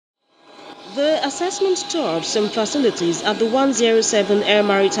The assessment tour of some facilities at the 107 Air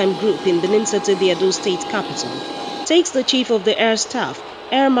Maritime Group in Benin City, the Edo State capital, takes the Chief of the Air Staff,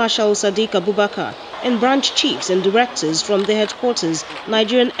 Air Marshal Sadiq Abubakar, and branch chiefs and directors from the headquarters,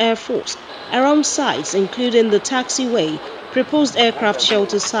 Nigerian Air Force, around sites including the taxiway, proposed aircraft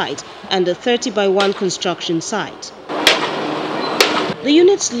shelter site, and the 30x1 construction site. The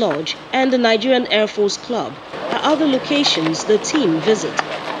unit's lodge and the Nigerian Air Force Club are other locations the team visit.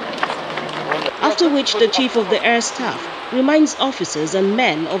 After which the Chief of the Air Staff reminds officers and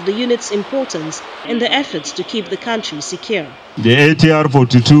men of the unit's importance in the efforts to keep the country secure. The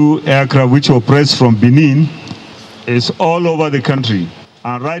ATR-42 aircraft, which operates from Benin, is all over the country.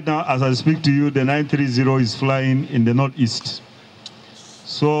 And right now, as I speak to you, the 930 is flying in the northeast.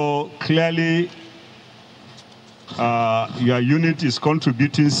 So clearly, your unit is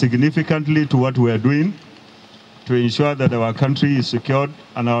contributing significantly to what we are doing to ensure that our country is secured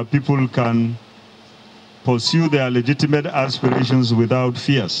and our people can pursue their legitimate aspirations without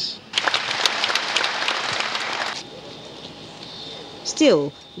fears.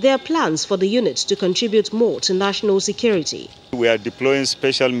 Still, there are plans for the unit to contribute more to national security. We are deploying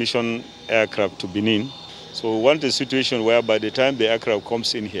special mission aircraft to Benin. So we want a situation where by the time the aircraft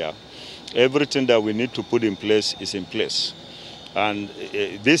comes in here, everything that we need to put in place is in place. And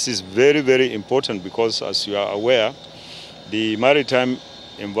this is very, very important because, as you are aware, the maritime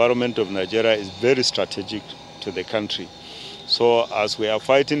environment of Nigeria is very strategic to the country. So as we are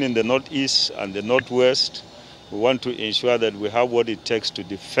fighting in the northeast and the northwest, we want to ensure that we have what it takes to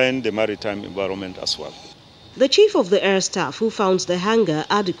defend the maritime environment as well. The Chief of the Air Staff, who found the hangar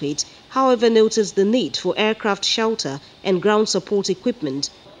adequate, however noticed the need for aircraft shelter and ground support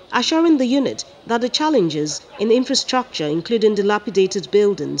equipment, assuring the unit that the challenges in infrastructure, including dilapidated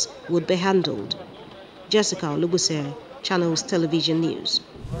buildings, would be handled. Jessica Olubusere, Channels Television News.